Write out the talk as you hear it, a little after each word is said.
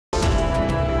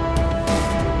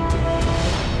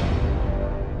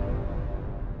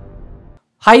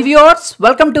High viewers,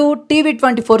 welcome to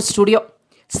TV24 studio.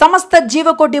 సమస్త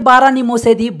జీవకోటి భారాన్ని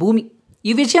మోసేది భూమి.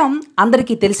 ఈ విషయం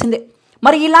అందరికీ తెలిసిందే.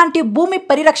 మరి ఇలాంటి భూమి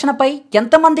పరిరక్షణపై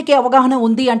ఎంతమందికి అవగాహన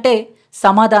ఉంది అంటే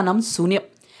సమాధానం శూన్యం.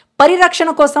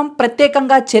 పరిరక్షణ కోసం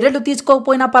ప్రత్యేకంగా చర్యలు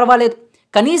తీసుకోకపోయినా పర్వాలేదు,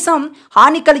 కనీసం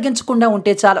హాని కలిగించకుండా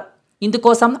ఉంటే చాలు.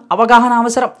 ఇందుకోసం అవగాహన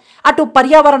అవసరం. అటు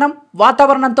పర్యావరణం,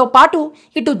 వాతావరణంతో పాటు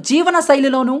ఇటు జీవన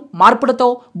శైలిలోనూ మార్పులతో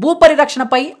భూ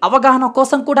పరిరక్షణపై అవగాహన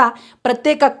కోసం కూడా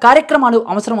ప్రత్యేక కార్యక్రమాలు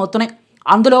అవసరమవుతున్నాయి.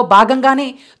 అందులో భాగంగానే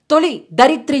తొలి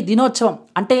ధరిత్రి దినోత్సవం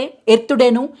అంటే ఎర్త్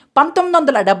డేను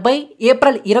 1970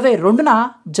 ఏప్రిల్ 22న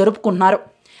జరుపుకున్నారు.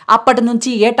 అప్పటి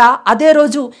నుంచి ఏటా అదే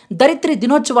రోజు ధరిత్రి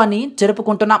దినోత్సవాన్ని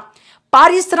జరుపుకుంటున్నాం.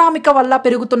 పారిశ్రామిక వల్ల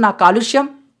పెరుగుతున్న కాలుష్యం,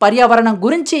 పర్యావరణం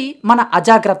గురించి మన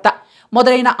అజాగ్రత్త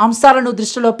మొదలైన అంశాలను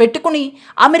దృష్టిలో పెట్టుకుని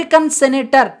American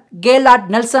senator Gaylord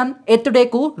Nelson earth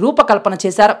డేకు రూపకల్పన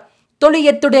చేశారు. తొలి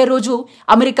ఎర్త్ డే రోజు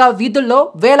అమెరికా వీధుల్లో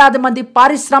వేలాది మంది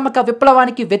పారిశ్రామిక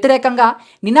విప్లవానికి వ్యతిరేకంగా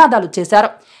నినాదాలు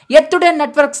చేశారు. Earth day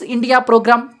networks India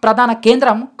programme ప్రధాన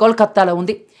కేంద్రం కోల్కతాలో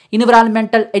ఉంది.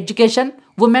 Environmental education,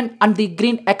 women and the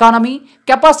green economy,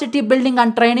 capacity building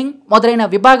and training మొదలైన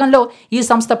విభాగంలో ఈ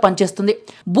సంస్థ పనిచేస్తుంది.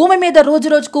 భూమి మీద రోజు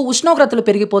రోజుకు ఉష్ణోగ్రతలు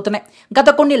పెరిగిపోతున్నాయి. గత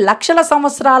కొన్ని లక్షల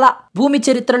సంవత్సరాల భూమి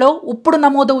చరిత్రలో ఇప్పుడు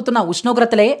నమోదవుతున్న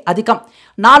ఉష్ణోగ్రతలే అధికం.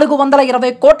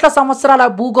 420 కోట్ల సంవత్సరాల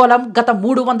భూగోళం గత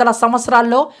 300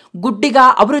 సంవత్సరాల్లో గుడ్డిగా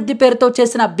అభివృద్ధి పేరుతో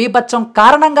చేసిన బీభత్సం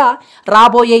కారణంగా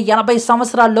రాబోయే 80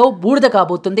 సంవత్సరాల్లో బూడిద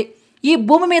కాబోతుంది. ఈ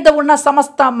భూమి మీద ఉన్న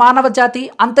సమస్త మానవ జాతి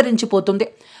అంతరించిపోతుంది.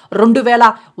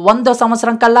 2100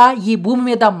 సంవత్సరం కల్లా ఈ భూమి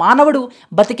మీద మానవుడు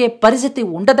బతికే పరిస్థితి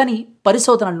ఉండదని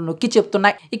పరిశోధనలు నొక్కి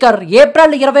చెప్తున్నాయి. ఇక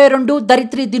ఏప్రిల్ 22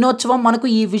 ధరిత్రి దినోత్సవం మనకు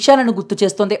ఈ విషయాలను గుర్తు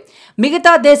చేస్తుంది.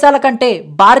 మిగతా దేశాల కంటే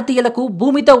భారతీయులకు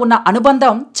భూమితో ఉన్న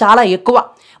అనుబంధం చాలా ఎక్కువ.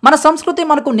 మన సంస్కృతి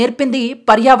మనకు నేర్పింది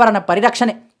పర్యావరణ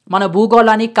పరిరక్షణే. మన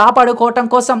భూగోళాన్ని కాపాడుకోవటం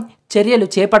కోసం చర్యలు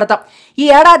చేపడతాం. ఈ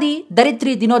ఏడాది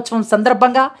ధరిత్రి దినోత్సవం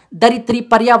సందర్భంగా ధరిత్రి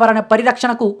పర్యావరణ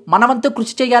పరిరక్షణకు మనవంతు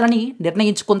కృషి చేయాలని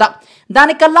నిర్ణయించుకుందాం.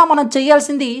 దానికల్లా మనం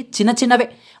చేయాల్సింది చిన్న చిన్నవే.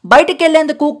 బయటికి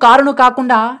వెళ్లేందుకు కారును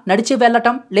కాకుండా నడిచి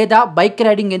వెళ్ళటం లేదా బైక్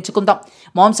రైడింగ్ ఎంచుకుందాం.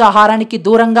 మాంసాహారానికి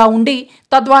దూరంగా ఉండి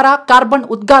తద్వారా కార్బన్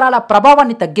ఉద్గారాల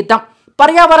ప్రభావాన్ని తగ్గిద్దాం.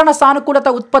 పర్యావరణ సానుకూలత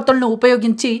ఉత్పత్తులను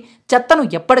ఉపయోగించి చెత్తను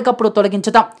ఎప్పటికప్పుడు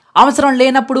తొలగించుదాం. అవసరం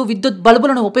లేనప్పుడు విద్యుత్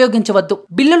బల్బులను ఉపయోగించవద్దు.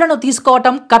 బిల్లులను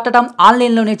తీసుకోవటం, కట్టడం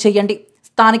ఆన్లైన్లోనే చేయండి.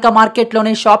 స్థానిక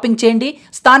మార్కెట్లోనే షాపింగ్ చేయండి.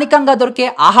 స్థానికంగా దొరికే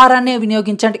ఆహారాన్నే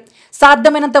వినియోగించండి.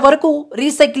 సాధ్యమైనంత వరకు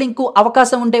రీసైక్లింగ్కు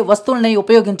అవకాశం ఉండే వస్తువులనే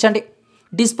ఉపయోగించండి.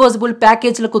 డిస్పోజబుల్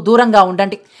ప్యాకేజీలకు దూరంగా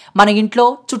ఉండండి. మన ఇంట్లో,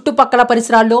 చుట్టుపక్కల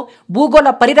పరిసరాల్లో భూగోళ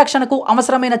పరిరక్షణకు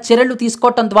అవసరమైన చర్యలు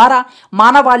తీసుకోవటం ద్వారా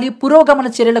మానవాళి పురోగమన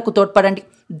చర్యలకు తోడ్పడండి.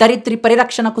 ధరిత్రి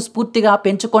పరిరక్షణకు స్ఫూర్తిగా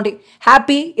పెంచుకోండి.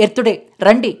 Happy earth day.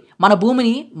 రండి, మన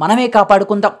భూమిని మనమే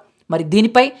కాపాడుకుందాం. మరి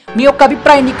దీనిపై మీ యొక్క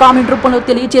అభిప్రాయాన్ని కామెంట్ రూపంలో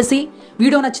తెలియచేసి,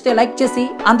 వీడియో నచ్చితే లైక్ చేసి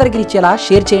అందరికీ ఇచ్చేలా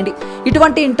షేర్ చేయండి.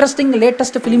 ఇటువంటి ఇంట్రెస్టింగ్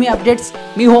లేటెస్ట్ ఫిల్మీ అప్డేట్స్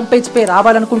మీ హోమ్ పేజ్పై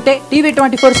రావాలనుకుంటే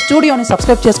TV24 స్టూడియోని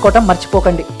సబ్స్క్రైబ్ చేసుకోవడం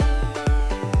మర్చిపోకండి.